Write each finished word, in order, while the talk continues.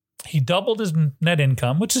he doubled his net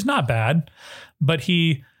income, which is not bad, but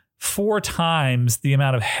he 4 times the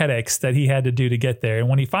amount of headaches that he had to do to get there. And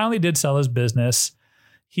when he finally did sell his business,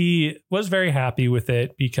 he was very happy with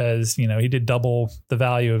it because, he did double the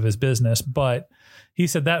value of his business. But he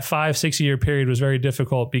said that 5-6 year period was very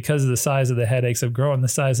difficult because of the size of the headaches of growing the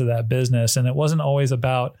size of that business. And it wasn't always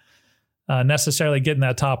about necessarily getting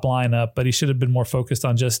that top line up, but he should have been more focused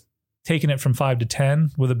on just taking it from 5 to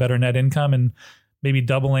 10 with a better net income and maybe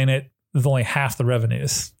doubling it with only half the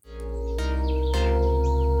revenues.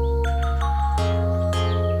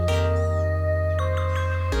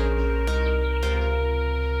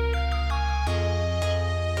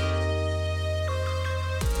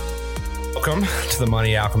 Welcome to the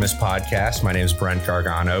Money Alchemist podcast. My name is Brent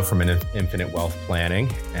Gargano from Infinite Wealth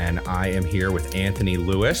Planning, and I am here with Anthony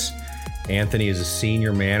Lewis. Anthony is a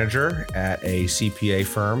senior manager at a CPA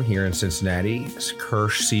firm here in Cincinnati,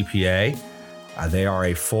 Kirsch CPA. They are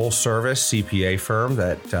a full-service CPA firm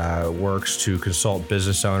that works to consult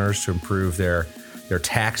business owners to improve their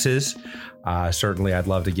taxes. Certainly, I'd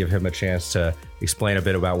love to give him a chance to explain a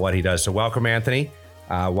bit about what he does. So welcome, Anthony.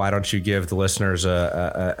 Why don't you give the listeners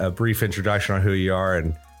a brief introduction on who you are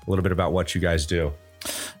and a little bit about what you guys do?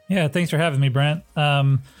 Yeah, thanks for having me, Brent.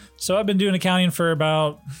 So I've been doing accounting for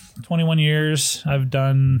about 21 years. I've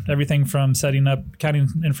done everything from setting up accounting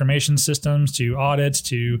information systems to audits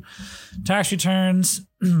to tax returns,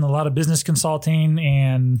 a lot of business consulting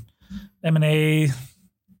and M&A,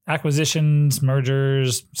 acquisitions,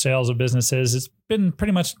 mergers, sales of businesses. It's been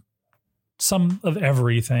pretty much some of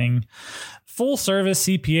everything. Full service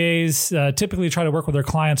CPAs typically try to work with their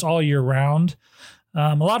clients all year round.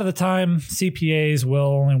 A lot of the time, CPAs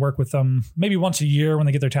will only work with them maybe once a year when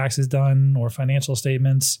they get their taxes done or financial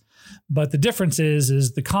statements. But the difference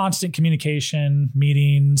is the constant communication,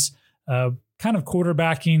 meetings, kind of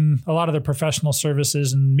quarterbacking a lot of their professional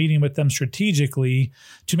services and meeting with them strategically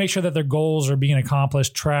to make sure that their goals are being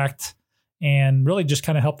accomplished, tracked, and really just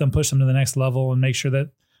kind of help them push them to the next level and make sure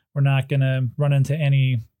that we're not going to run into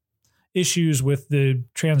any issues with the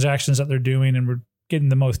transactions that they're doing and we're getting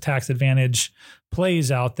the most tax advantage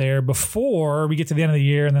plays out there before we get to the end of the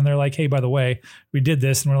year. And then they're like, hey, by the way, we did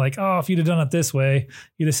this. And we're like, oh, if you'd have done it this way,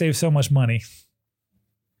 you'd have saved so much money.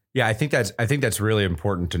 Yeah, I think that's really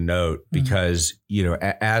important to note because,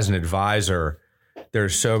 as an advisor,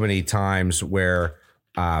 there's so many times where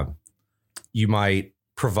you might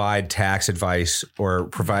provide tax advice or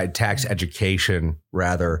provide tax education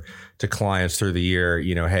rather to clients through the year,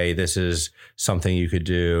 hey, this is something you could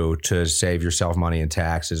do to save yourself money in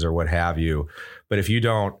taxes or what have you. But if you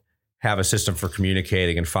don't have a system for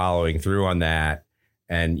communicating and following through on that,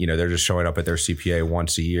 and, they're just showing up at their CPA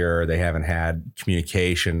once a year, they haven't had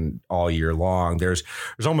communication all year long, there's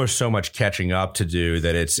almost so much catching up to do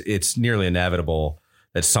that it's nearly inevitable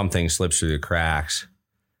that something slips through the cracks.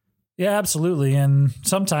 Yeah, absolutely. And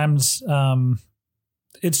sometimes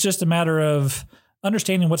it's just a matter of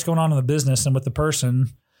understanding what's going on in the business and with the person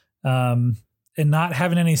and not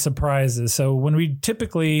having any surprises. So when we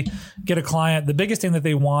typically get a client, the biggest thing that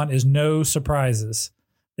they want is no surprises.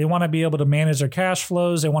 They want to be able to manage their cash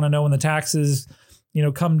flows. They want to know when the taxes,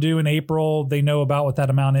 come due in April, they know about what that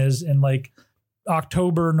amount is in like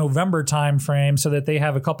October, November timeframe so that they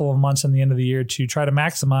have a couple of months in the end of the year to try to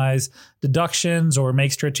maximize deductions or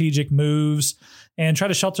make strategic moves and try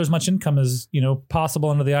to shelter as much income as, possible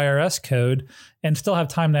under the IRS code and still have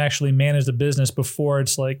time to actually manage the business before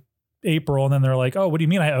it's like April. And then they're like, oh, what do you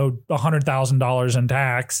mean I owe $100,000 in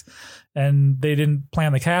tax? And they didn't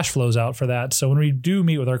plan the cash flows out for that. So when we do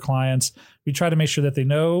meet with our clients, we try to make sure that they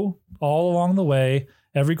know all along the way.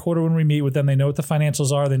 Every quarter when we meet with them, they know what the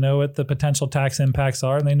financials are, they know what the potential tax impacts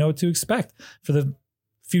are, and they know what to expect for the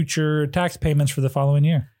future tax payments for the following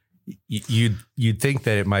year. You'd think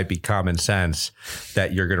that it might be common sense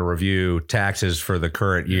that you're going to review taxes for the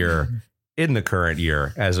current year in the current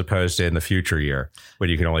year as opposed to in the future year when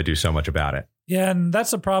you can only do so much about it. Yeah, and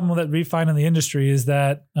that's a problem that we find in the industry is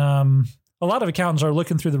that a lot of accountants are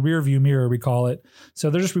looking through the rear view mirror, we call it. So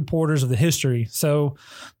they're just reporters of the history. So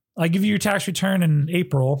I give you your tax return in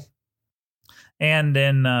April. And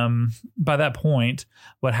then by that point,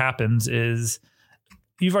 what happens is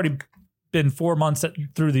you've already been 4 months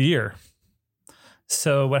through the year.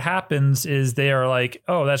 So what happens is they are like,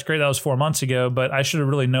 oh, that's great. That was 4 months ago, but I should have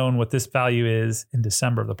really known what this value is in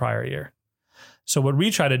December of the prior year. So what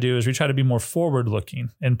we try to do is we try to be more forward looking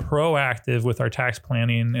and proactive with our tax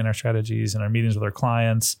planning and our strategies and our meetings with our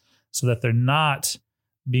clients so that they're not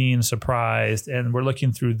being surprised and we're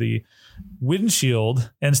looking through the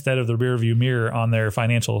windshield instead of the rear view mirror on their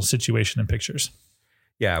financial situation and pictures.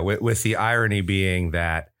 Yeah, with the irony being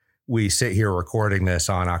that we sit here recording this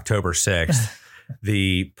on October 6th,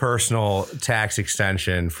 the personal tax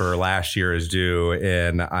extension for last year is due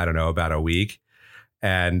in, I don't know, about a week.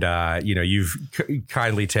 And, you've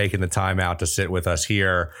kindly taken the time out to sit with us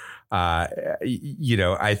here.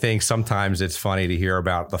 I think sometimes it's funny to hear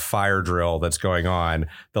about the fire drill that's going on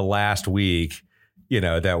the last week,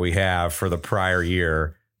 that we have for the prior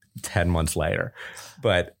year 10 months later.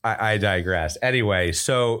 But I digress. Anyway,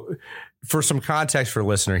 so for some context for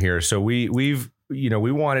listener here, so we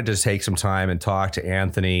wanted to take some time and talk to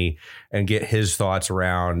Anthony and get his thoughts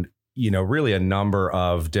around, really a number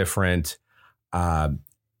of different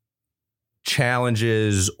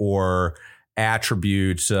challenges or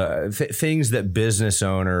attributes, things that business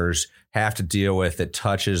owners have to deal with that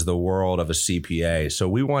touches the world of a CPA. So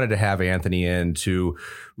we wanted to have Anthony in to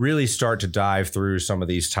really start to dive through some of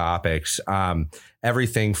these topics,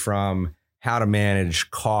 everything from how to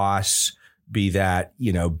manage costs, be that,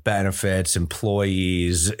 benefits,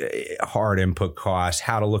 employees, hard input costs,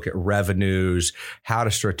 how to look at revenues, how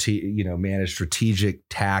to manage strategic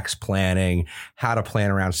tax planning, how to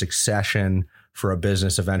plan around succession for a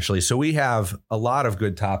business eventually. So we have a lot of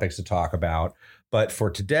good topics to talk about. But for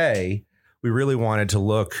today, we really wanted to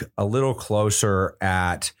look a little closer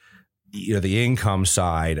at the income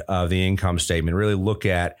side of the income statement, really look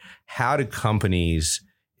at how do companies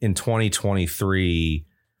in 2023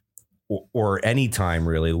 or any time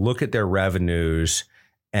really look at their revenues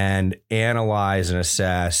and analyze and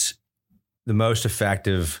assess the most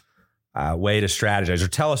effective way to strategize, or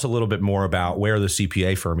tell us a little bit more about where the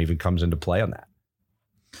CPA firm even comes into play on that.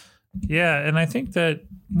 Yeah. And I think that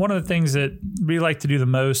one of the things that we like to do the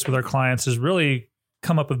most with our clients is really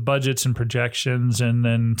come up with budgets and projections and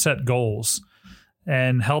then set goals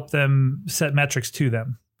and help them set metrics to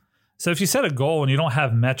them. So if you set a goal and you don't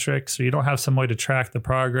have metrics or you don't have some way to track the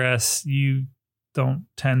progress, you don't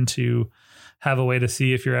tend to have a way to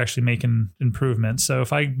see if you're actually making improvements. So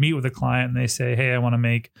if I meet with a client and they say, hey, I want to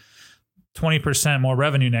make 20% more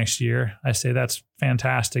revenue next year, I say, that's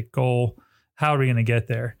fantastic goal. How are we going to get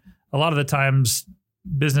there? A lot of the times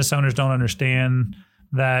business owners don't understand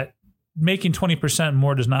that making 20%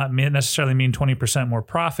 more does not necessarily mean 20% more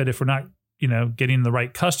profit if we're not, getting the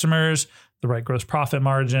right customers, the right gross profit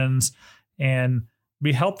margins. And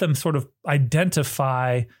we help them sort of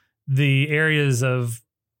identify the areas of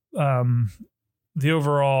the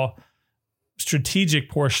overall strategic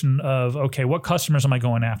portion of, okay, what customers am I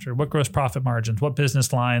going after? What gross profit margins? What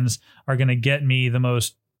business lines are going to get me the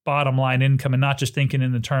most bottom line income, and not just thinking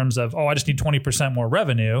in the terms of, I just need 20% more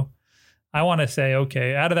revenue. I want to say,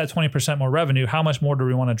 okay, out of that 20% more revenue, how much more do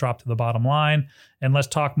we want to drop to the bottom line? And let's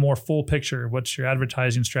talk more full picture. What's your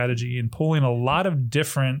advertising strategy? And pulling a lot of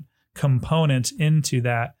different components into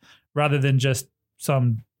that rather than just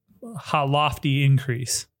some lofty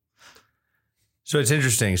increase. So it's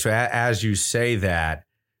interesting. So as you say that,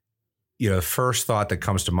 the first thought that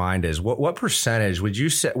comes to mind is what percentage would you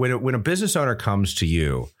say when a business owner comes to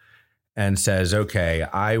you and says, okay,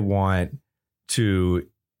 I want to,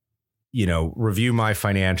 review my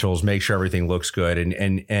financials, make sure everything looks good.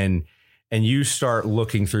 And you start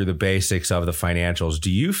looking through the basics of the financials.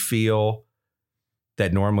 Do you feel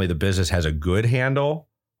that normally the business has a good handle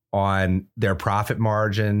on their profit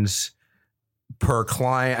margins per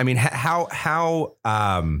client? I mean, how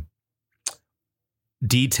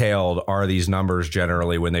detailed are these numbers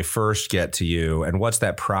generally when they first get to you, and what's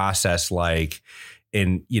that process like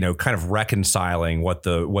in, kind of reconciling what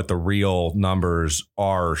the real numbers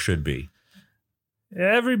are or should be?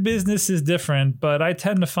 Every business is different, but I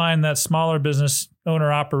tend to find that smaller business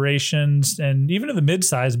owner operations and even the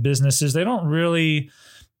mid-sized businesses, they don't really,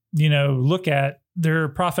 look at their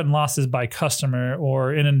profit and losses by customer,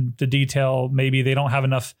 or in the detail, maybe they don't have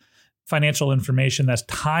enough financial information that's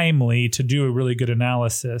timely to do a really good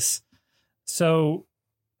analysis. So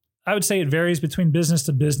I would say it varies between business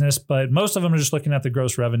to business, but most of them are just looking at the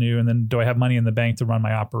gross revenue and then, do I have money in the bank to run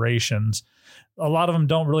my operations? A lot of them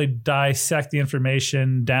don't really dissect the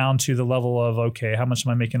information down to the level of, okay, how much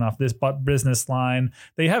am I making off this business line?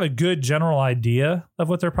 They have a good general idea of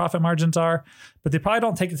what their profit margins are, but they probably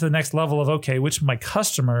don't take it to the next level of, okay, which of my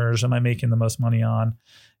customers am I making the most money on?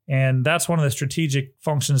 And that's one of the strategic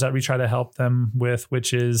functions that we try to help them with,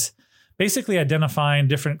 which is basically identifying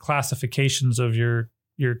different classifications of your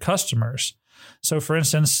customers. So for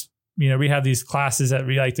instance, we have these classes that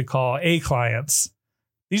we like to call A clients.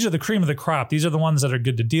 These are the cream of the crop. These are the ones that are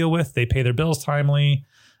good to deal with. They pay their bills timely.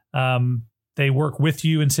 They work with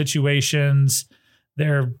you in situations.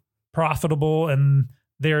 They're profitable, and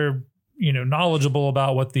they're, knowledgeable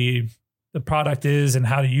about what the product is and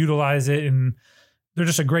how to utilize it. And they're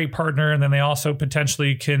just a great partner. And then they also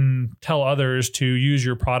potentially can tell others to use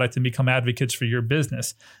your product and become advocates for your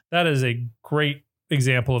business. That is a great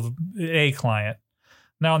example of A client.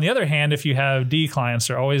 Now, on the other hand, if you have D clients,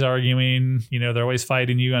 they're always arguing, they're always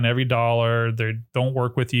fighting you on every dollar. They don't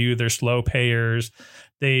work with you. They're slow payers.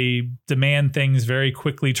 They demand things very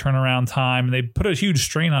quickly, turnaround time. They put a huge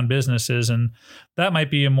strain on businesses. And that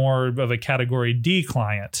might be a more of a category D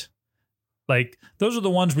client. Like those are the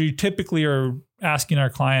ones where you typically are asking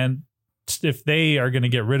our client if they are going to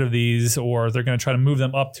get rid of these, or they're going to try to move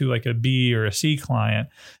them up to like a B or a C client.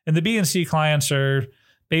 And the B and C clients are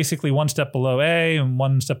basically one step below A and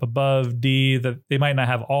one step above D. That they might not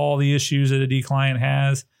have all the issues that a D client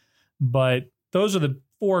has, but those are the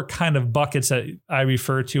 4 kind of buckets that I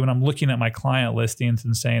refer to when I'm looking at my client listings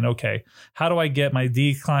and saying, okay, how do I get my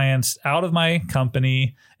D clients out of my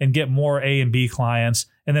company and get more A and B clients?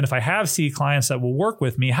 And then if I have C clients that will work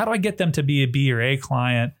with me, how do I get them to be a B or A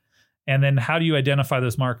client? And then how do you identify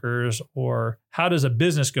those markers, or how does a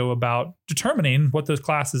business go about determining what those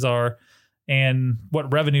classes are and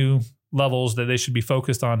what revenue levels that they should be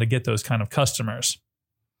focused on to get those kind of customers?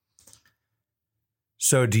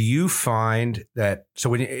 So do you find that,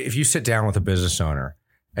 if you sit down with a business owner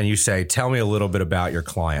and you say, tell me a little bit about your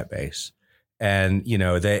client base, and,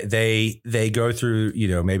 they go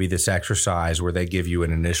through, maybe this exercise where they give you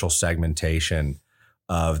an initial segmentation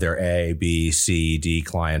of their A, B, C, D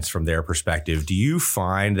clients from their perspective, do you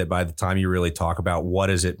find that by the time you really talk about what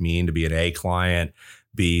does it mean to be an A client,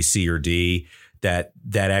 B, C, or D, that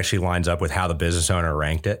actually lines up with how the business owner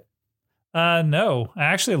ranked it? No,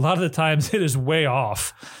 actually, a lot of the times it is way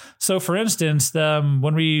off. So for instance,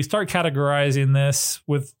 when we start categorizing this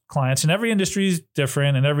with clients, and every industry is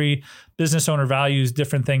different and every business owner values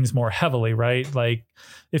different things more heavily, right? Like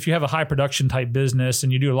if you have a high production type business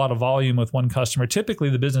and you do a lot of volume with one customer, typically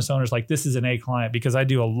the business owner's like, this is an A client because I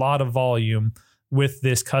do a lot of volume with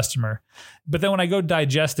this customer. But then when I go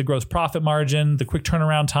digest the gross profit margin, the quick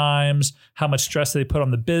turnaround times, how much stress they put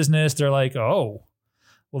on the business, they're like, oh,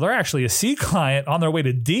 well, they're actually a C client on their way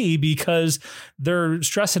to D because they're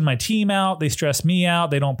stressing my team out. They stress me out.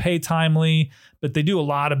 They don't pay timely, but they do a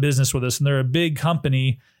lot of business with us and they're a big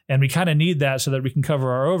company and we kind of need that so that we can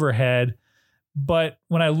cover our overhead. But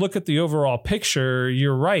when I look at the overall picture,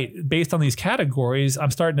 you're right. Based on these categories,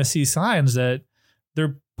 I'm starting to see signs that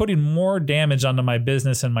they're putting more damage onto my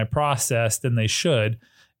business and my process than they should.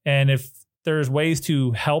 And if there's ways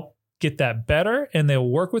to help get that better and they'll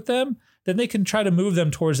work with them, then they can try to move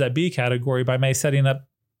them towards that B category by my setting up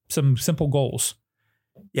some simple goals.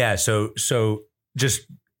 Yeah. So just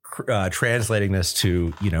translating this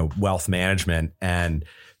to, wealth management and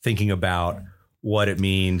thinking about what it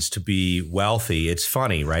means to be wealthy. It's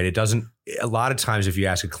funny, right? A lot of times if you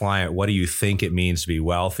ask a client, what do you think it means to be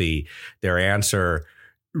wealthy? Their answer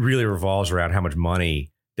really revolves around how much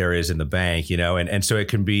money there is in the bank, and so it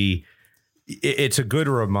can be, it's a good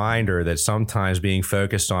reminder that sometimes being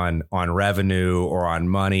focused on revenue or on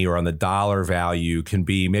money or on the dollar value can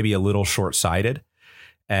be maybe a little short-sighted.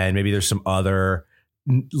 And maybe there's some other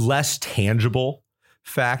less tangible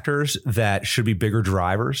factors that should be bigger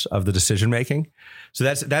drivers of the decision-making. So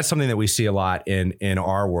that's something that we see a lot in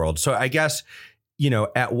our world. So I guess,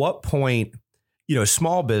 at what point,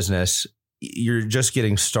 small business, you're just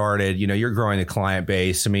getting started, you're growing the client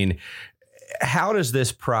base. I mean, how does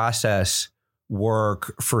this process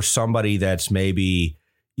work for somebody that's maybe,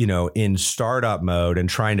 in startup mode and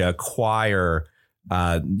trying to acquire,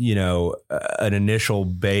 an initial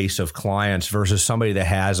base of clients versus somebody that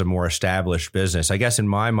has a more established business? I guess in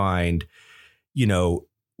my mind,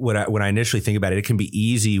 when I initially think about it, it can be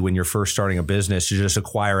easy when you're first starting a business to just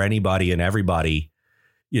acquire anybody and everybody,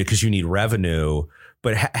 because you need revenue.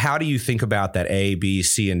 But how do you think about that A, B,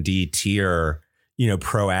 C, and D tier,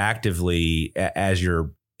 proactively as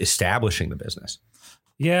you're establishing the business?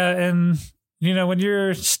 Yeah. And, when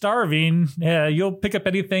you're starving, you'll pick up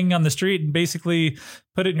anything on the street and basically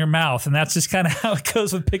put it in your mouth. And that's just kind of how it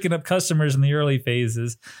goes with picking up customers in the early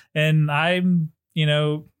phases. And I'm,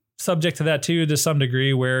 subject to that too, to some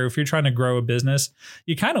degree, where if you're trying to grow a business,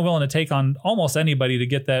 you're kind of willing to take on almost anybody to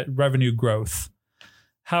get that revenue growth.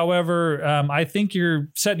 However, I think you're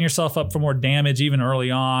setting yourself up for more damage even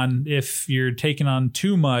early on if you're taking on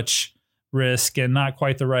too much risk and not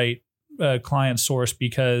quite the right client source,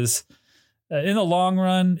 because in the long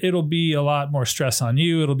run, it'll be a lot more stress on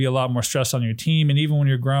you. It'll be a lot more stress on your team. And even when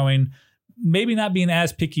you're growing, maybe not being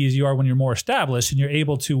as picky as you are when you're more established and you're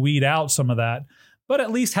able to weed out some of that. but at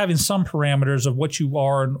least having some parameters of what you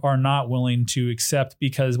are and are not willing to accept,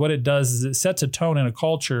 because what it does is it sets a tone and a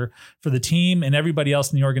culture for the team and everybody else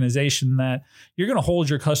in the organization that you're going to hold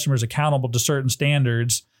your customers accountable to certain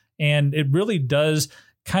standards. And it really does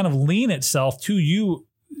kind of lean itself to you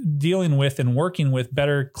dealing with and working with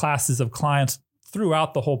better classes of clients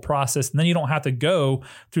throughout the whole process. And then you don't have to go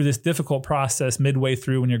through this difficult process midway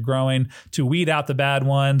through when you're growing to weed out the bad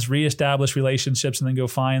ones, reestablish relationships, and then go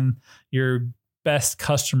find your best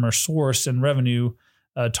customer source and revenue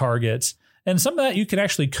targets. And some of that you can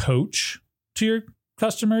actually coach to your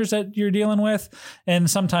customers that you're dealing with, and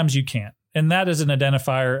sometimes you can't. And that is an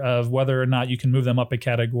identifier of whether or not you can move them up a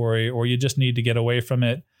category, or you just need to get away from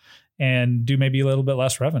it and do maybe a little bit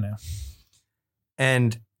less revenue.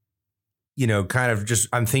 And kind of just,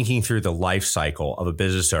 I'm thinking through the life cycle of a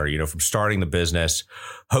business owner, from starting the business.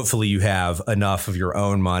 Hopefully you have enough of your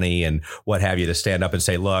own money and what have you to stand up and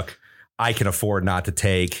say, look, I can afford not to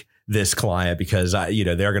take this client because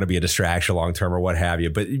they're going to be a distraction long term or what have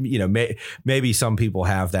you. But maybe some people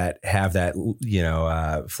have that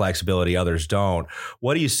flexibility, others don't.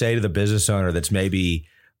 What do you say to the business owner that's maybe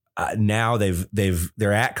now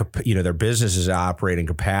they're at their business is operating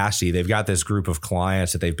capacity. They've got this group of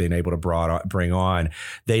clients that they've been able to bring on.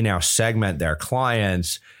 They now segment their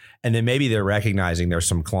clients, and then maybe they're recognizing there's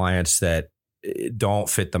some clients that don't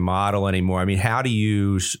fit the model anymore. I mean, how do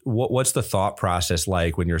you? What's the thought process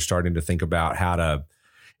like when you're starting to think about how to?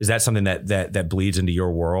 Is that something that bleeds into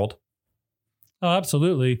your world? Oh,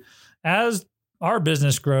 absolutely. As our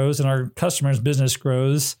business grows and our customers' business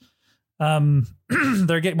grows,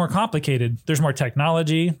 they're getting more complicated. There's more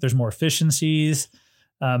technology. There's more efficiencies.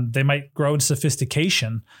 They might grow in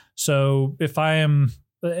sophistication. So if I am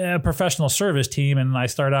a professional service team and I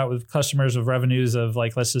start out with customers of revenues of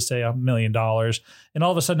let's just say $1 million, and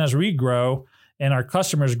all of a sudden as we grow and our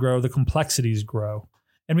customers grow, the complexities grow.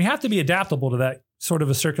 And we have to be adaptable to that sort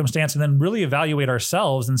of a circumstance and then really evaluate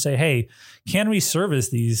ourselves and say, hey, can we service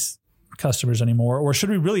these customers anymore? Or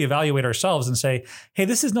should we really evaluate ourselves and say, hey,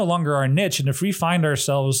 this is no longer our niche. And if we find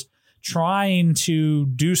ourselves trying to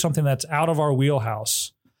do something that's out of our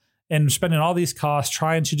wheelhouse and spending all these costs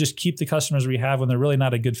trying to just keep the customers we have when they're really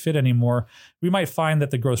not a good fit anymore, we might find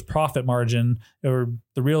that the gross profit margin or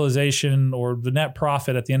the realization or the net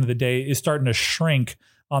profit at the end of the day is starting to shrink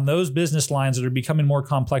on those business lines that are becoming more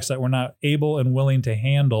complex that we're not able and willing to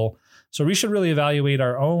handle. So we should really evaluate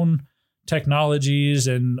our own technologies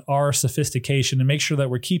and our sophistication and make sure that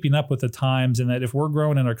we're keeping up with the times, and that if we're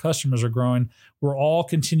growing and our customers are growing, we're all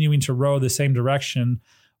continuing to row the same direction,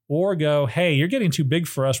 or go, hey, you're getting too big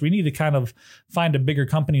for us. We need to kind of find a bigger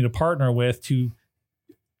company to partner with to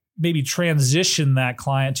maybe transition that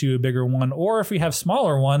client to a bigger one. Or if we have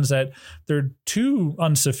smaller ones that they're too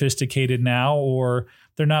unsophisticated now, or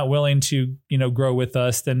they're not willing to, grow with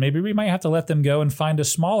us, then maybe we might have to let them go and find a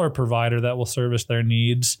smaller provider that will service their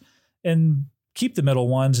needs, and keep the middle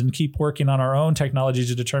ones and keep working on our own technology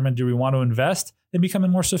to determine, do we want to invest in becoming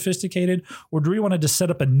more sophisticated, or do we want to just set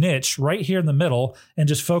up a niche right here in the middle and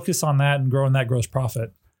just focus on that and growing that gross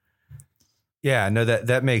profit? Yeah, no,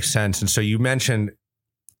 that makes sense. And so you mentioned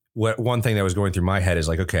one thing that was going through my head is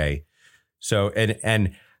okay, so,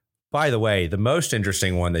 and by the way, the most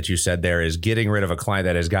interesting one that you said there is getting rid of a client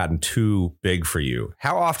that has gotten too big for you.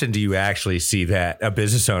 How often do you actually see that a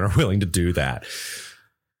business owner willing to do that?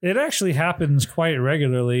 It actually happens quite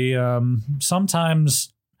regularly.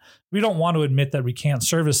 Sometimes we don't want to admit that we can't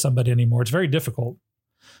service somebody anymore. It's very difficult.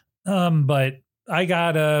 But I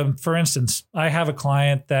got, for instance, I have a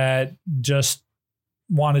client that just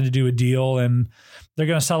wanted to do a deal, and they're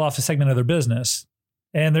going to sell off a segment of their business,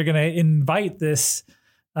 and they're going to invite this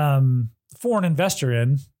foreign investor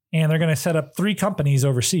in, and they're going to set up 3 companies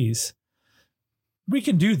overseas. We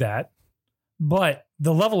can do that. But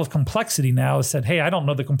the level of complexity now is that, hey, I don't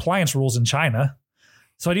know the compliance rules in China,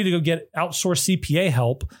 so I need to go get outsourced CPA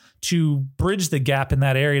help to bridge the gap in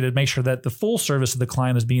that area to make sure that the full service of the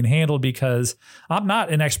client is being handled, because I'm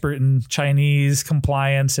not an expert in Chinese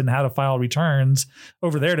compliance and how to file returns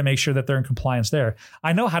over there to make sure that they're in compliance there.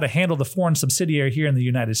 I know how to handle the foreign subsidiary here in the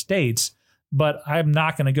United States, but I'm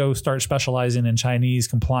not going to go start specializing in Chinese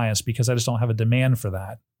compliance because I just don't have a demand for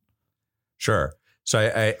that. Sure.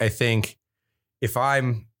 So I think, if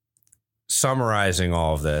I'm summarizing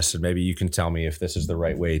all of this, and maybe you can tell me if this is the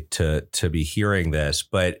right way to be hearing this,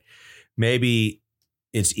 but maybe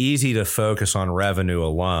it's easy to focus on revenue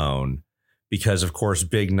alone because, of course,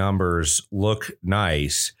 big numbers look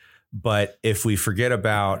nice. But if we forget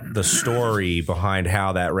about the story behind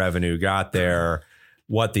how that revenue got there,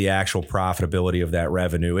 what the actual profitability of that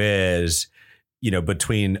revenue is,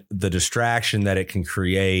 between the distraction that it can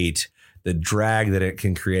create, the drag that it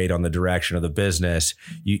can create on the direction of the business,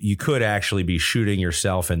 you could actually be shooting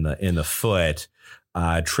yourself in the foot,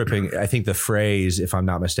 tripping. I think the phrase, if I'm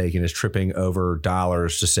not mistaken, is tripping over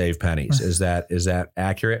dollars to save pennies. Is that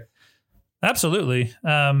accurate? Absolutely.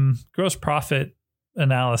 Gross profit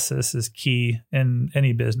analysis is key in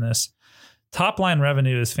any business. Top line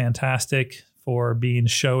revenue is fantastic for being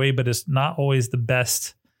showy, but it's not always the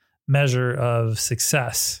best measure of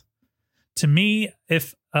success. To me,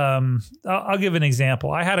 if I'll give an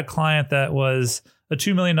example. I had a client that was a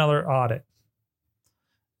 $2 million audit.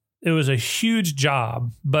 It was a huge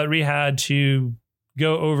job, but we had to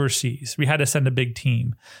go overseas. We had to send a big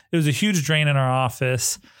team. It was a huge drain in our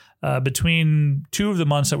office between 2 of the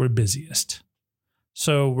months that were busiest.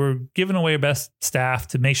 So we're giving away our best staff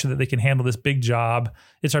to make sure that they can handle this big job.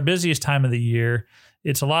 It's our busiest time of the year.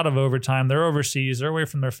 It's a lot of overtime. They're overseas. They're away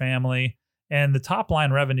from their family. And the top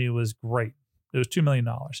line revenue was great. It was $2 million.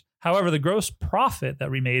 However, the gross profit that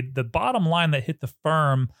we made, the bottom line that hit the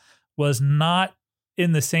firm, was not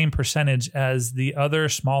in the same percentage as the other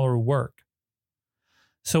smaller work.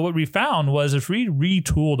 So what we found was if we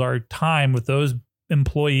retooled our time with those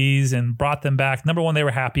employees and brought them back, number one, they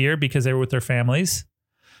were happier because they were with their families.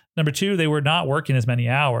 Number two, they were not working as many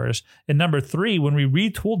hours. And number three, when we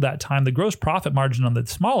retooled that time, the gross profit margin on the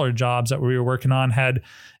smaller jobs that we were working on had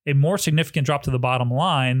a more significant drop to the bottom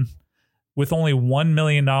line with only $1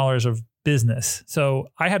 million of business. So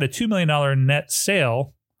I had a $2 million net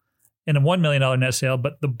sale and a $1 million net sale,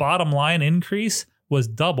 but the bottom line increase was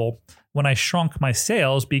double when I shrunk my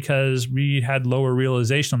sales because we had lower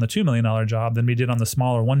realization on the $2 million job than we did on the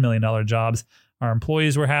smaller $1 million jobs. Our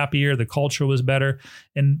employees were happier. The culture was better.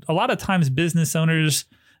 And a lot of times business owners,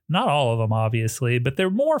 not all of them obviously, but they're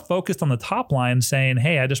more focused on the top line saying,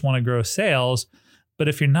 hey, I just want to grow sales. But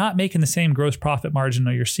if you're not making the same gross profit margin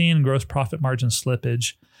or you're seeing gross profit margin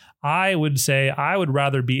slippage, I would say I would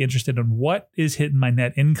rather be interested in what is hitting my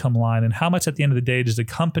net income line and how much at the end of the day does the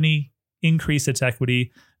company increase its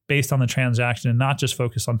equity based on the transaction and not just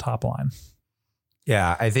focus on top line.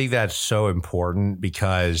 Yeah, I think that's so important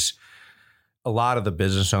because a lot of the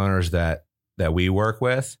business owners that we work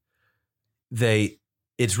with,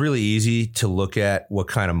 it's really easy to look at what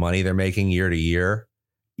kind of money they're making year to year.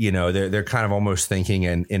 You know, they're kind of almost thinking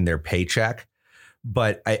in their paycheck.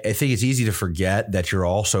 But I think it's easy to forget that you're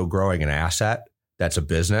also growing an asset that's a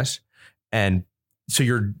business. And so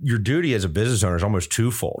your duty as a business owner is almost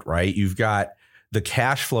twofold, right? You've got the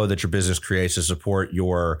cash flow that your business creates to support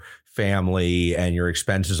your family and your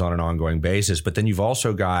expenses on an ongoing basis. But then you've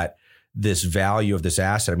also got this value of this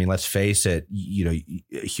asset. I mean, let's face it, you know,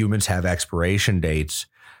 humans have expiration dates,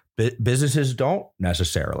 but businesses don't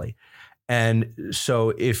necessarily. And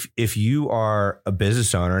so if you are a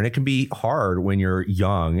business owner, and it can be hard when you're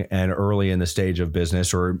young and early in the stage of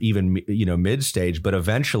business or even, you know, mid stage, but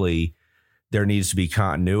eventually there needs to be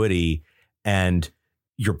continuity and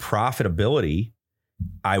your profitability.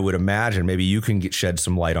 I would imagine, maybe you can shed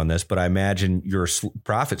some light on this, but I imagine your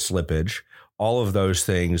profit slippage, all of those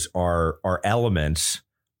things are elements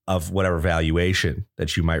of whatever valuation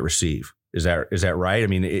that you might receive. Is that right? I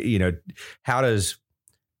mean, you know, how does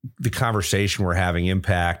the conversation we're having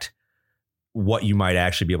impact what you might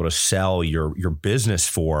actually be able to sell your business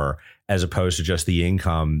for, as opposed to just the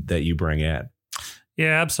income that you bring in?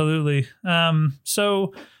 Yeah, absolutely.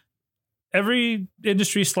 So every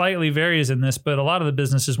industry slightly varies in this, but a lot of the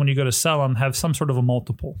businesses, when you go to sell them, have some sort of a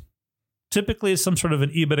multiple. Typically, it's some sort of an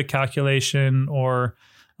EBITDA calculation or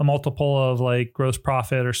a multiple of like gross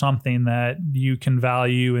profit or something that you can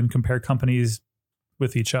value and compare companies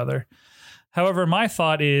with each other. However, my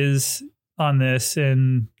thought is on this,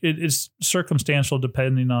 and it is circumstantial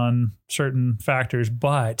depending on certain factors,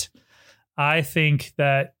 but I think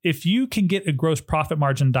that if you can get a gross profit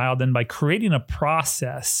margin dialed in by creating a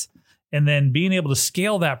process and then being able to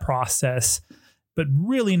scale that process, but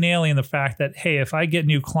really nailing the fact that, hey, if I get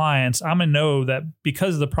new clients, I'm going to know that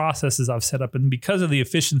because of the processes I've set up and because of the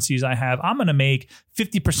efficiencies I have, I'm going to make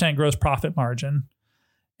 50% gross profit margin.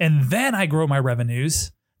 And then I grow my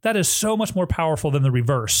revenues. That is so much more powerful than the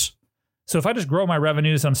reverse. So if I just grow my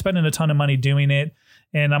revenues, I'm spending a ton of money doing it,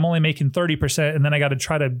 and I'm only making 30%, and then I got to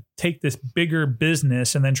try to take this bigger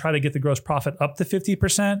business and then try to get the gross profit up to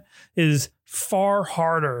 50% is far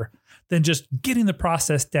harder than just getting the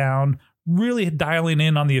process down, really dialing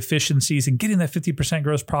in on the efficiencies and getting that 50%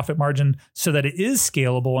 gross profit margin so that it is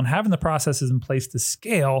scalable and having the processes in place to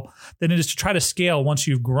scale than it is to try to scale once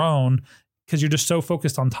you've grown because you're just so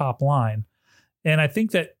focused on top line. And I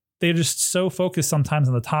think that they're just so focused sometimes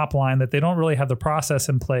on the top line that they don't really have the process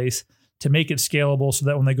in place to make it scalable so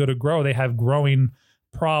that when they go to grow, they have growing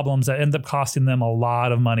problems that end up costing them a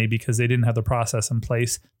lot of money because they didn't have the process in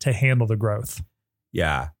place to handle the growth.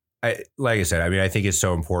 Yeah. Like I said, I mean, I think it's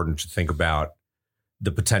so important to think about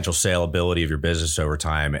the potential saleability of your business over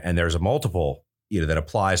time. And there's a multiple, that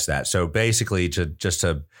applies to that. So basically, to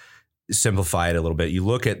simplify it a little bit, you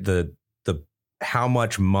look at the how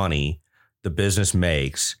much money the business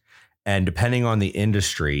makes, and depending on the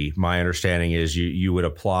industry, my understanding is you would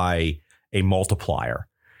apply a multiplier.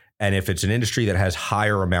 And if it's an industry that has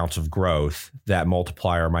higher amounts of growth, that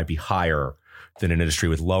multiplier might be higher than an industry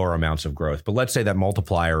with lower amounts of growth. But let's say that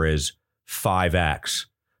multiplier is 5x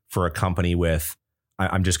for a company with,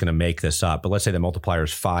 I'm just going to make this up, but let's say the multiplier is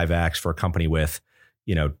 5x for a company with,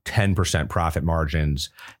 10% profit margins,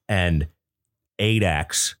 and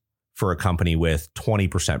 8x for a company with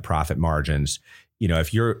 20% profit margins.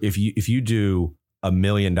 If you do $1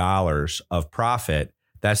 million of profit,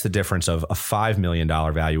 that's the difference of a $5 million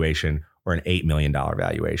valuation or an $8 million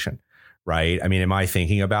valuation, right? I mean, am I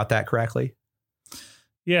thinking about that correctly?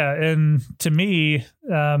 Yeah. And to me,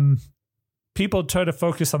 people try to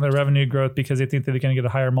focus on their revenue growth because they think that they're going to get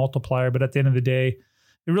a higher multiplier. But at the end of the day,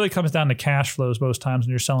 it really comes down to cash flows most times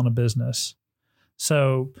when you're selling a business.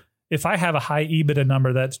 So if I have a high EBITDA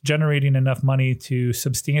number that's generating enough money to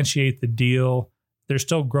substantiate the deal, there's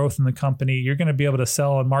still growth in the company, you're going to be able to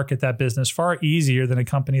sell and market that business far easier than a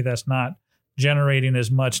company that's not generating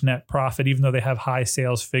as much net profit, even though they have high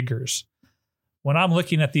sales figures. When I'm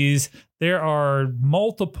looking at these, there are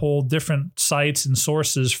multiple different sites and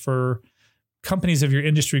sources for companies of your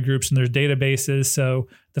industry groups, and there's databases. So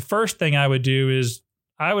the first thing I would do is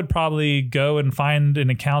I would probably go and find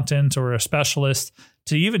an accountant or a specialist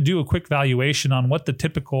to even do a quick valuation on what the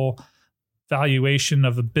typical valuation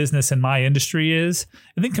of a business in my industry is,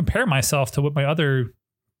 and then compare myself to what my other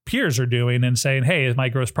peers are doing and saying, hey, is my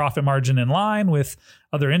gross profit margin in line with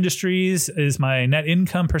other industries? Is my net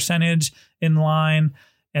income percentage in line?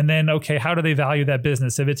 And then, okay, how do they value that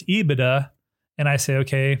business? If it's EBITDA, and I say,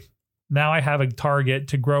 okay, now I have a target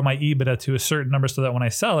to grow my EBITDA to a certain number so that when I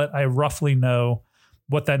sell it, I roughly know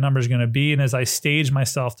what that number is going to be. And as I stage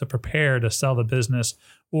myself to prepare to sell the business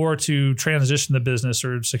or to transition the business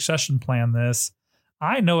or succession plan this,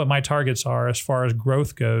 I know what my targets are as far as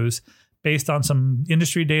growth goes based on some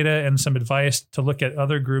industry data and some advice to look at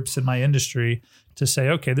other groups in my industry to say,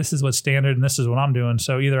 okay, this is what's standard and this is what I'm doing.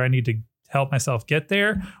 So either I need to help myself get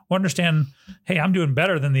there or understand, hey, I'm doing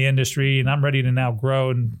better than the industry and I'm ready to now grow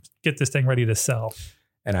and get this thing ready to sell.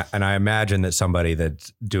 And I imagine that somebody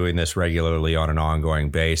that's doing this regularly on an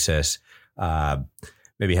ongoing basis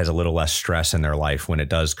maybe has a little less stress in their life when it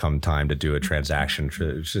does come time to do a transaction.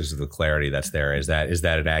 Just the clarity that's there. Is that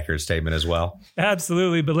an accurate statement as well?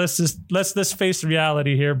 Absolutely. But let's face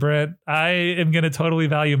reality here, Brent. I am going to totally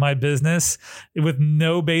value my business with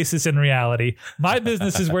no basis in reality. My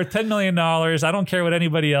business is worth $10 million. I don't care what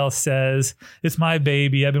anybody else says. It's my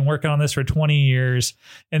baby. I've been working on this for 20 years.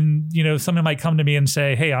 And, someone might come to me and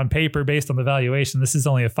say, hey, on paper, based on the valuation, this is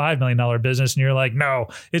only a $5 million business. And you're like, no,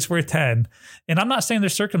 it's worth 10. And I'm not saying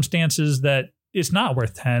there's circumstances that it's not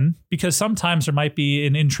worth 10, because sometimes there might be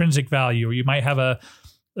an intrinsic value, or you might have a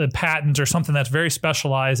patent or something that's very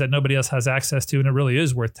specialized that nobody else has access to, and it really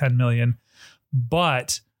is worth 10 million.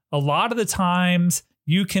 But a lot of the times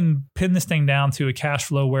you can pin this thing down to a cash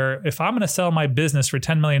flow where if I'm going to sell my business for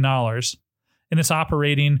 $10 million and it's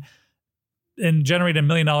operating and generating $1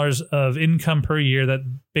 million of income per year that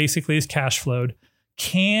basically is cash flowed,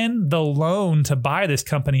 can the loan to buy this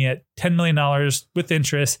company at $10 million with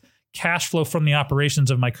interest cash flow from the operations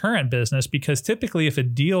of my current business? Because typically if a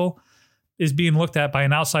deal is being looked at by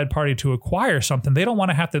an outside party to acquire something, they don't want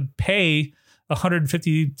to have to pay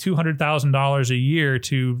 $150,000, $200,000 a year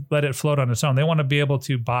to let it float on its own. They want to be able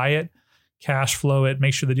to buy it, cash flow it,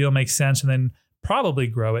 make sure the deal makes sense, and then probably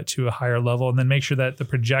grow it to a higher level, and then make sure that the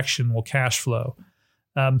projection will cash flow.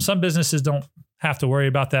 Some businesses don't have to worry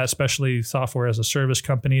about that, especially software as a service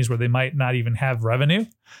companies where they might not even have revenue,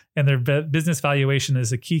 and their business valuation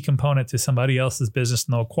is a key component to somebody else's business,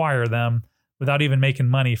 and they'll acquire them without even making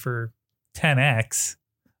money for 10x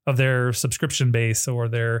of their subscription base or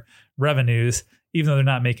their revenues, even though they're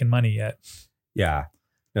not making money yet. Yeah,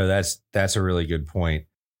 no, that's a really good point.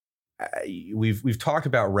 We've talked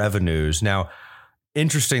about revenues. Now,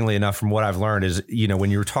 interestingly enough, from what I've learned is, when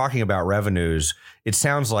you're talking about revenues, it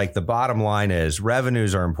sounds like the bottom line is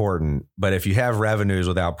revenues are important, but if you have revenues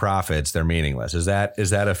without profits, they're meaningless. Is that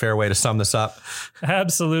a fair way to sum this up?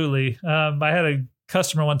 Absolutely. I had a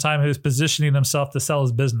customer one time who was positioning himself to sell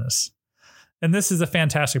his business. And this is a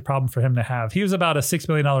fantastic problem for him to have. He was about a $6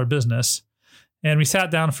 million business. And we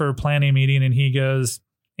sat down for a planning meeting and he goes,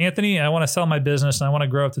 Anthony, I want to sell my business and I want to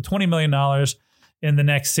grow up to $20 million. in the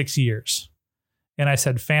next 6 years. And I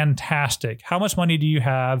said, fantastic. How much money do you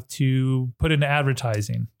have to put into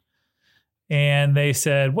advertising? And they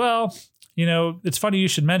said, well, it's funny you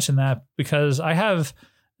should mention that because I have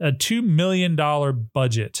a $2 million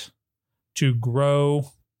budget to grow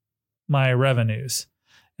my revenues.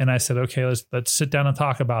 And I said, okay, let's sit down and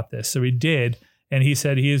talk about this. So we did. And he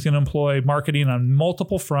said he is going to employ marketing on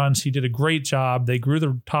multiple fronts. He did a great job. They grew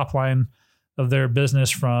the top line of their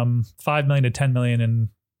business from 5 million to 10 million in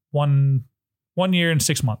one year and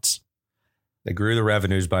 6 months. They grew the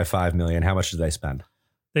revenues by 5 million. How much did they spend?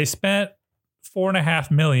 They spent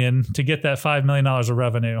 $4.5 million to get that $5 million of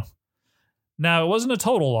revenue. Now, it wasn't a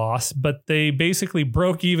total loss, but they basically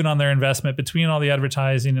broke even on their investment between all the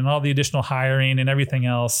advertising and all the additional hiring and everything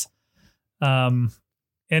else. And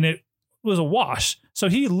it was a wash. So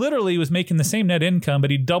he literally was making the same net income,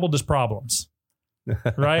 but he doubled his problems.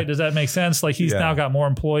 Right? Does that make sense? Like he's now got more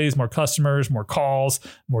employees, more customers, more calls,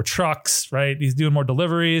 more trucks, right? He's doing more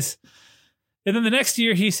deliveries. And then the next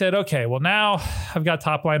year he said, okay, well now I've got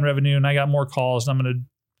top line revenue and I got more calls and I'm going to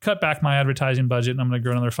cut back my advertising budget and I'm going to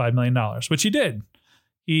grow another $5 million, which he did.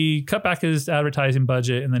 He cut back his advertising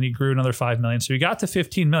budget and then he grew another 5 million. So he got to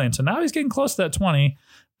 15 million. So now he's getting close to that 20,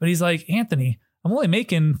 but he's like, Anthony, I'm only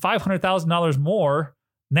making $500,000 more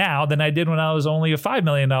now than I did when I was only a $5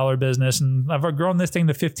 million business. And I've grown this thing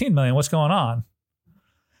to 15 million. What's going on?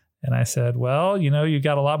 And I said, well, you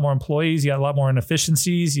got a lot more employees. You got a lot more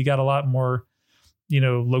inefficiencies. You got a lot more,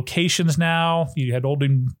 locations now. You had old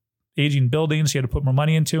aging buildings. You had to put more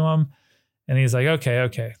money into them. And he's like,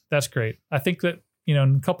 okay, that's great. I think that, in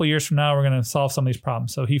a couple of years from now, we're going to solve some of these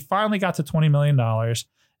problems. So he finally got to $20 million.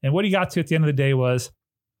 And what he got to at the end of the day was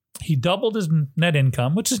he doubled his net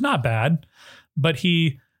income, which is not bad, but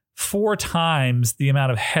he 4 times the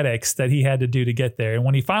amount of headaches that he had to do to get there. And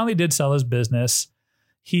when he finally did sell his business,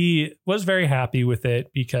 he was very happy with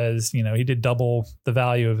it because, he did double the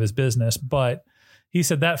value of his business. But he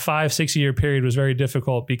said that 5-6 year period was very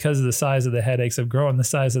difficult because of the size of the headaches of growing the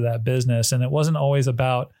size of that business. And it wasn't always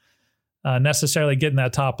about necessarily getting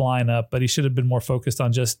that top line up, but he should have been more focused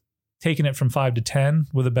on just taking it from 5 to 10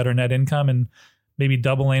 with a better net income and maybe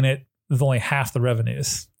doubling it with only half the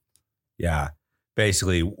revenues. Yeah.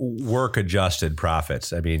 Basically work adjusted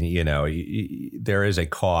profits. I mean, there is a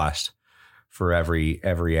cost for every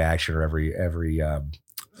action or every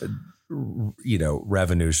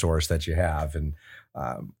revenue source that you have. And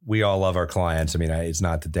we all love our clients. I mean, it's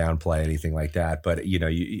not to downplay anything like that, but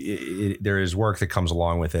there is work that comes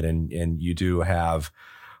along with it. And you do have,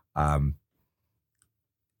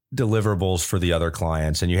 deliverables for the other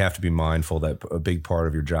clients. And you have to be mindful that a big part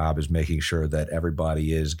of your job is making sure that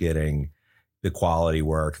everybody is getting the quality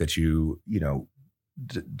work that you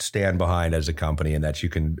stand behind as a company and that you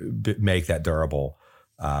can make that durable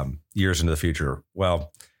years into the future.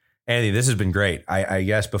 Well, Andy, this has been great. I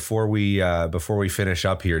guess before we finish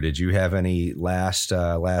up here, did you have any last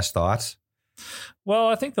thoughts? Well,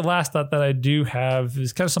 I think the last thought that I do have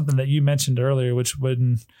is kind of something that you mentioned earlier, which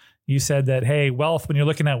when you said that, hey, wealth, when you're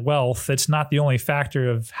looking at wealth, it's not the only factor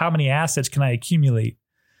of how many assets can I accumulate.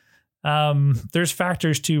 There's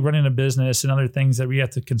factors to running a business and other things that we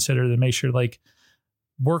have to consider to make sure, like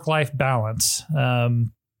work-life balance,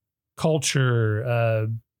 culture,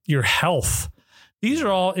 your health. These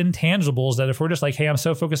are all intangibles that if we're just like, hey, I'm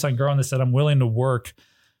so focused on growing this that I'm willing to work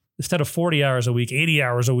instead of 40 hours a week, 80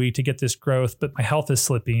 hours a week to get this growth, but my health is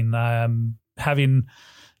slipping. I'm having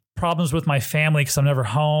problems with my family because I'm never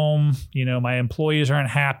home. My employees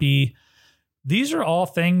aren't happy. These are all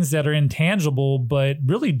things that are intangible, but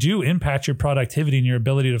really do impact your productivity and your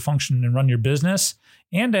ability to function and run your business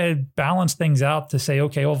and to balance things out to say,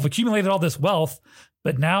 okay, well, I've accumulated all this wealth,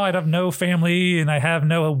 but now I have no family and I have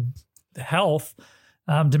no health,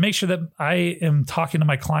 to make sure that I am talking to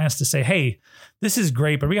my clients to say, hey, this is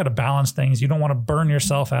great, but we got to balance things. You don't want to burn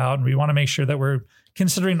yourself out. And we want to make sure that we're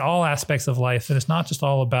considering all aspects of life. And it's not just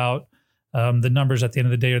all about the numbers at the end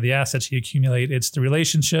of the day or the assets you accumulate. It's the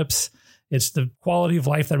relationships. It's the quality of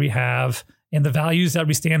life that we have and the values that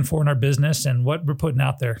we stand for in our business and what we're putting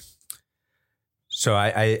out there. So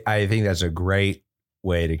I think that's a great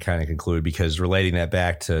way to kind of conclude, because relating that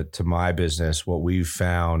back to my business, what we've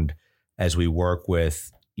found as we work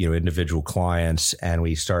with, individual clients and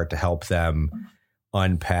we start to help them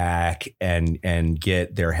unpack and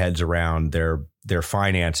get their heads around their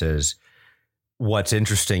finances. What's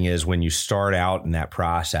interesting is when you start out in that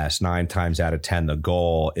process, 9 times out of 10, the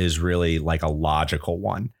goal is really like a logical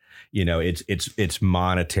one. It's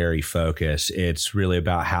monetary focus. It's really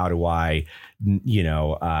about how do I,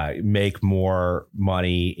 make more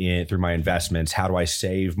money through my investments? How do I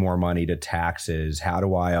save more money to taxes? How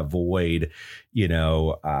do I avoid,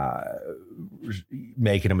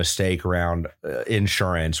 making a mistake around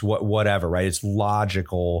insurance? Whatever, right? It's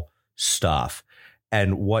logical stuff.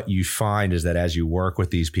 And what you find is that as you work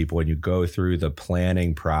with these people and you go through the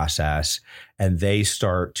planning process and they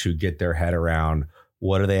start to get their head around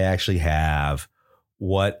what do they actually have,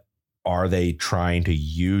 what are they trying to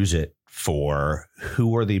use it for,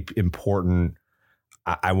 who are the important,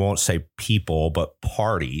 I won't say people, but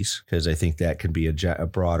parties, because I think that can be a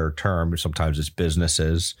broader term. Sometimes it's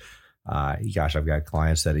businesses. Gosh, I've got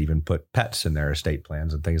clients that even put pets in their estate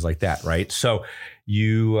plans and things like that, right? So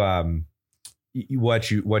what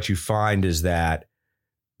you find is that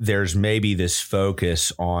there's maybe this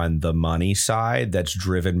focus on the money side that's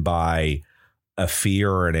driven by a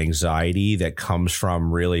fear or an anxiety that comes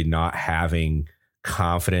from really not having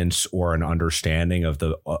confidence or an understanding of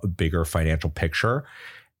the bigger financial picture.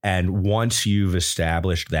 And once you've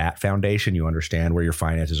established that foundation, you understand where your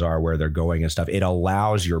finances are, where they're going and stuff, it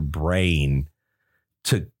allows your brain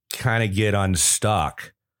to kind of get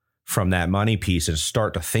unstuck from that money piece and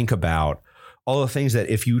start to think about all the things that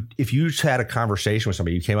if you just had a conversation with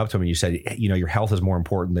somebody, you came up to them and you said, your health is more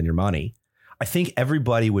important than your money, I think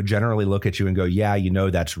everybody would generally look at you and go, yeah,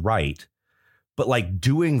 that's right. But like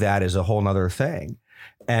doing that is a whole nother thing.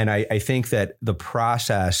 And I think that the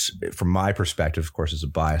process, from my perspective, of course, is a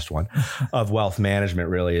biased one, of wealth management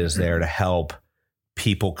really is there to help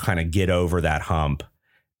people kind of get over that hump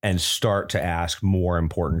and start to ask more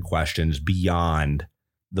important questions beyond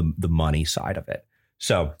the money side of it.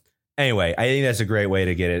 So anyway, I think that's a great way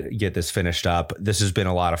to get this finished up. This has been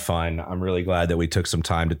a lot of fun. I'm really glad that we took some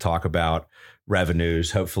time to talk about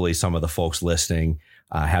revenues. Hopefully some of the folks listening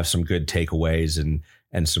have some good takeaways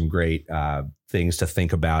and some great things to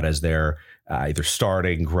think about as they're either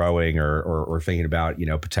starting, growing, or thinking about,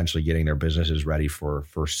 potentially getting their businesses ready for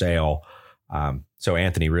sale. So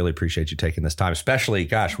Anthony, really appreciate you taking this time, especially,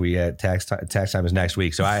 gosh, we had tax time is next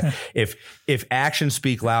week. So if actions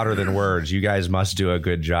speak louder than words, you guys must do a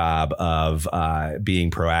good job of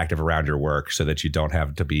being proactive around your work so that you don't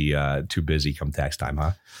have to be too busy come tax time,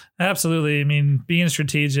 huh? Absolutely. I mean, being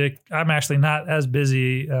strategic, I'm actually not as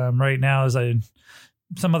busy right now as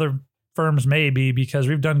some other firms may be, because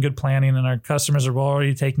we've done good planning and our customers are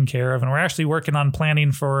already taken care of. And we're actually working on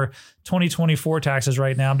planning for 2024 taxes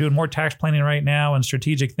right now. I'm doing more tax planning right now and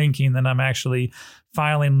strategic thinking than I'm actually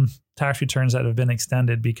filing tax returns that have been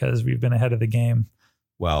extended, because we've been ahead of the game.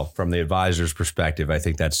 Well, from the advisor's perspective, I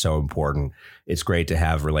think that's so important. It's great to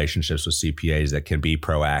have relationships with CPAs that can be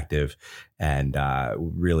proactive, and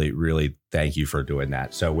really, really thank you for doing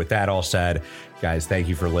that. So with that all said, guys, thank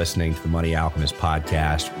you for listening to the Money Alchemist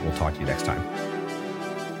podcast. We'll talk to you next time.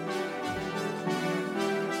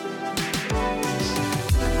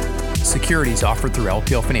 Securities offered through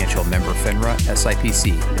LPL Financial, member FINRA,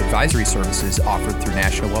 SIPC. Advisory services offered through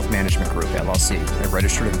National Wealth Management Group, LLC, a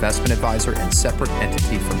registered investment advisor and separate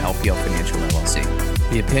entity from LPL Financial, LLC.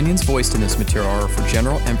 The opinions voiced in this material are for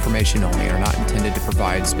general information only and are not intended to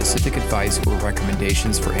provide specific advice or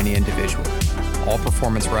recommendations for any individual. All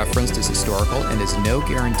performance referenced is historical and is no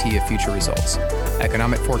guarantee of future results.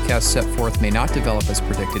 Economic forecasts set forth may not develop as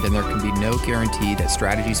predicted, and there can be no guarantee that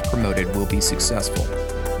strategies promoted will be successful.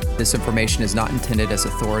 This information is not intended as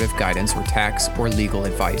authoritative guidance or tax or legal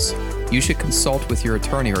advice. You should consult with your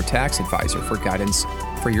attorney or tax advisor for guidance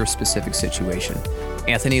for your specific situation.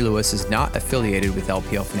 Anthony Lewis is not affiliated with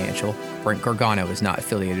LPL Financial. Brent Gargano is not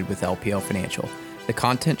affiliated with LPL Financial. The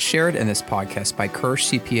content shared in this podcast by Kirsch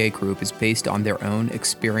CPA Group is based on their own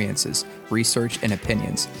experiences, research, and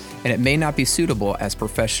opinions, and it may not be suitable as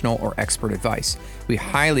professional or expert advice. We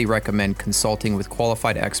highly recommend consulting with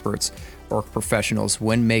qualified experts or professionals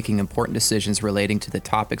when making important decisions relating to the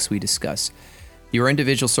topics we discuss. Your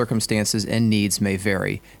individual circumstances and needs may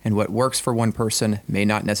vary, and what works for one person may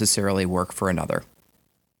not necessarily work for another.